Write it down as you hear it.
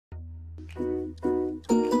Hi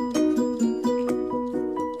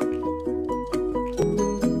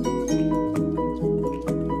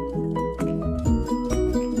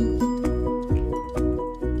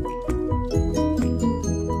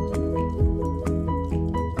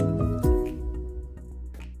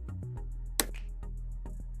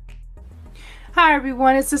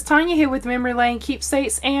everyone, it's Tanya here with Memory Lane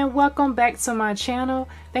Keepsakes, and welcome back to my channel.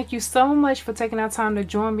 Thank you so much for taking out time to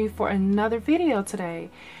join me for another video today.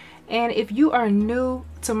 And if you are new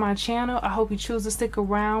to my channel, I hope you choose to stick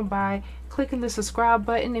around by clicking the subscribe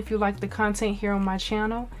button if you like the content here on my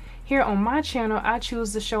channel. Here on my channel, I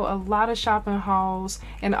choose to show a lot of shopping hauls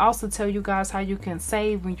and also tell you guys how you can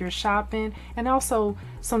save when you're shopping, and also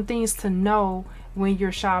some things to know when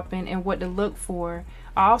you're shopping and what to look for.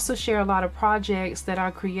 I also share a lot of projects that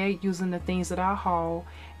I create using the things that I haul,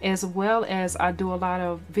 as well as I do a lot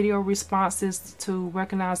of video responses to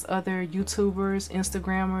recognize other YouTubers,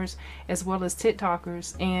 Instagrammers, as well as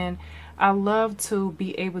TikTokers. And I love to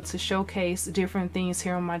be able to showcase different things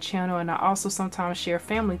here on my channel, and I also sometimes share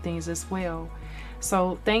family things as well.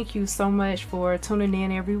 So thank you so much for tuning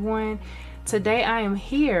in, everyone. Today I am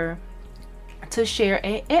here to share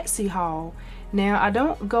an Etsy haul. Now, I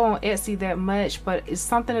don't go on Etsy that much, but it's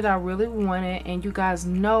something that I really wanted, and you guys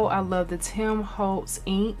know I love the Tim Holtz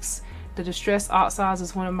inks. The Distress Oxides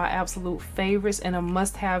is one of my absolute favorites and a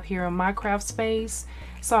must-have here in my craft space.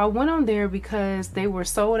 So I went on there because they were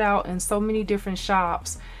sold out in so many different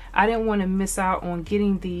shops. I didn't want to miss out on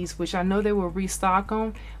getting these, which I know they will restock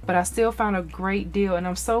them, but I still found a great deal, and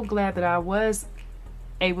I'm so glad that I was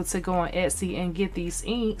able to go on Etsy and get these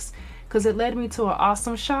inks, because it led me to an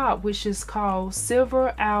awesome shop which is called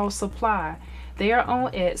Silver Owl Supply. They are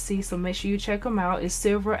on Etsy, so make sure you check them out. It's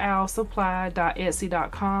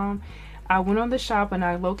silverowlsupply.etsy.com. I went on the shop and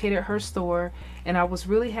I located her store, and I was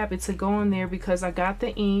really happy to go in there because I got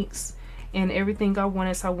the inks and everything I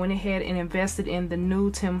wanted. So I went ahead and invested in the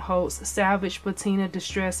new Tim Holtz Salvaged Patina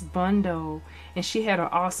Distress Bundle, and she had an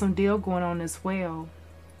awesome deal going on as well.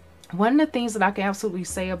 One of the things that I can absolutely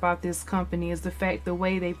say about this company is the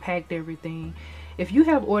way they packed everything. If you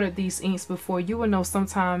have ordered these inks before, you will know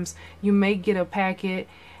sometimes you may get a packet,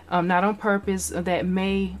 not on purpose, that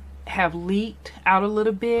may have leaked out a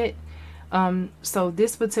little bit. So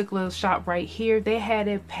this particular shop right here, they had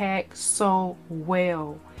it packed so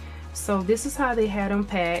well. So this is how they had them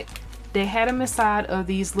packed. They had them inside of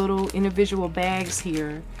these little individual bags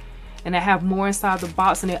here, and I have more inside the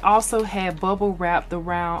box, and it also had bubble wrapped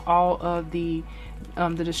around all of the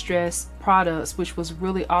distress products, which was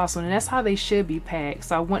really awesome, and that's how they should be packed.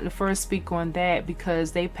 So I want to first speak on that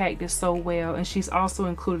because they packed it so well, and she's also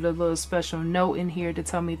included a little special note in here to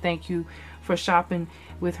tell me thank you for shopping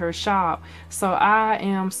with her shop. So I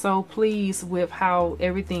am so pleased with how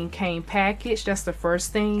everything came packaged. That's the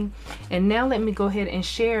first thing. And now let me go ahead and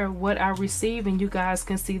share what I received, and you guys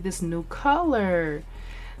can see this new color.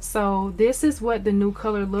 So this is what the new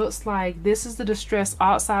color looks like. This is the Distress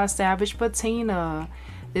Oxide Salvaged Patina.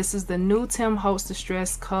 This is the new Tim Holtz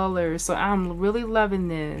Distress color. So I'm really loving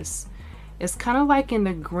this. It's kind of like in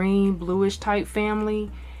the green bluish type family,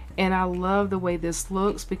 and I love the way this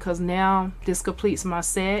looks because now this completes my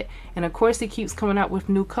set. And of course it keeps coming out with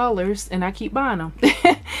new colors, and I keep buying them.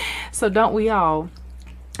 So don't we all?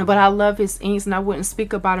 But I love his inks, and I wouldn't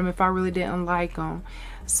speak about them if I really didn't like them.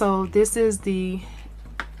 So this is the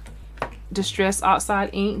Distress Oxide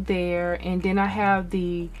ink there, and then I have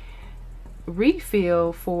the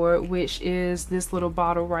refill for it, which is this little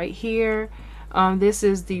bottle right here. This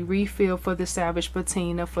is the refill for the Salvaged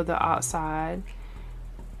Patina for the oxide.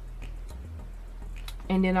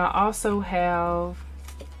 And then I also have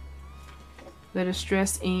the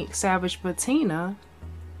Distress ink Salvaged Patina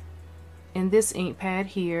in this ink pad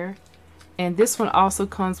here, and this one also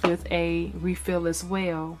comes with a refill as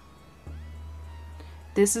well.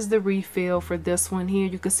 This is the refill for this one here.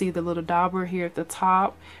 You can see the little dauber here at the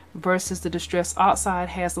top versus the Distress Oxide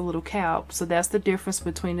has a little cap. So that's the difference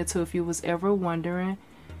between the two if you was ever wondering.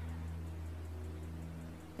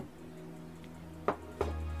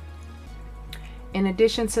 In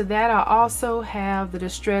addition to that, I also have the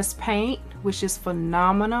Distress paint, which is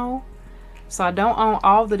phenomenal. So I don't own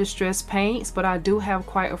all the Distress paints, but I do have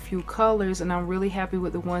quite a few colors, and I'm really happy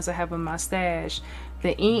with the ones I have in my stash.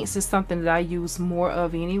 The inks is something that I use more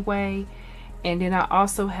of anyway. And then I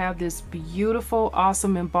also have this beautiful,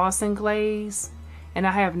 awesome embossing glaze. And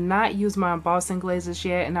I have not used my embossing glazes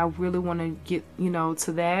yet, and I really want to get,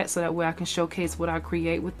 to that, so that way I can showcase what I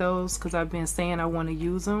create with those, because I've been saying I want to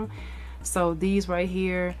use them. So these right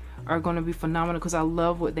here are going to be phenomenal because I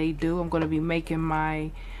love what they do. I'm going to be making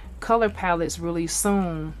my color palettes really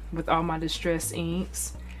soon with all my Distress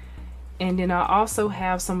inks. And then I also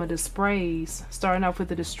have some of the sprays, starting off with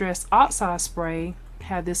the Distress Oxide spray.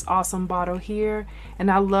 Have this awesome bottle here, and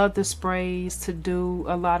I love the sprays to do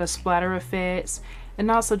a lot of splatter effects and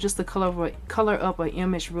also just to color up an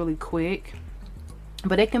image really quick.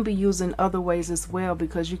 But it can be used in other ways as well,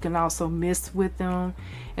 because you can also mist with them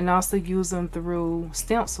and also use them through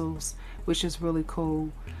stencils, which is really cool.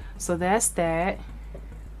 So that's that.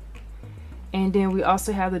 And then we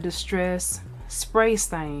also have the Distress Spray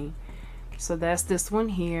Stain. So that's this one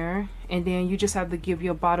here. And then you just have to give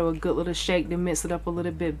your bottle a good little shake to mix it up a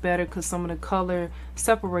little bit better, because some of the color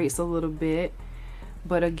separates a little bit.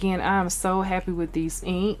 But again, I am so happy with these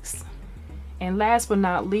inks. And last but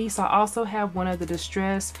not least, I also have one of the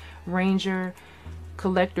Distress Ranger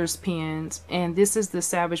collector's pens, and this is the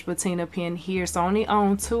Salvaged Patina pen here. So I only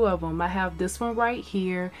own 2 of them. I have this one right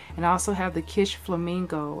here, and I also have the Kish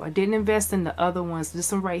Flamingo. I didn't invest in the other ones.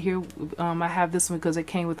 This one right here, I have this one because it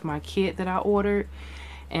came with my kit that I ordered,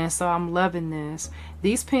 and so I'm loving this.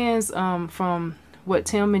 These pens, from what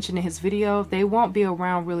Tim mentioned in his video, they won't be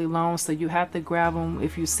around really long, so you have to grab them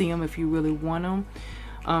if you see them, if you really want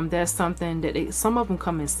them. That's something that some of them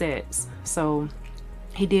come in sets. So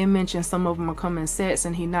he did mention some of them are coming in sets,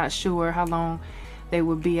 and he's not sure how long they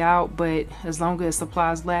will be out, but as long as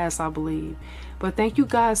supplies last, I believe. But thank you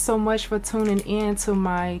guys so much for tuning in to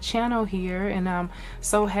my channel here, and I'm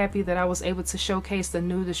so happy that I was able to showcase the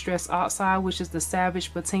new Distress Oxide, which is the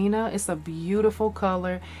Salvaged Patina. It's a beautiful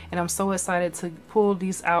color, and I'm so excited to pull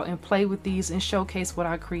these out and play with these and showcase what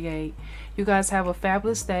I create. You guys have a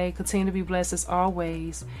fabulous day. Continue to be blessed as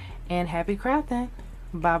always, and happy crafting.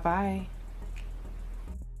 Bye bye.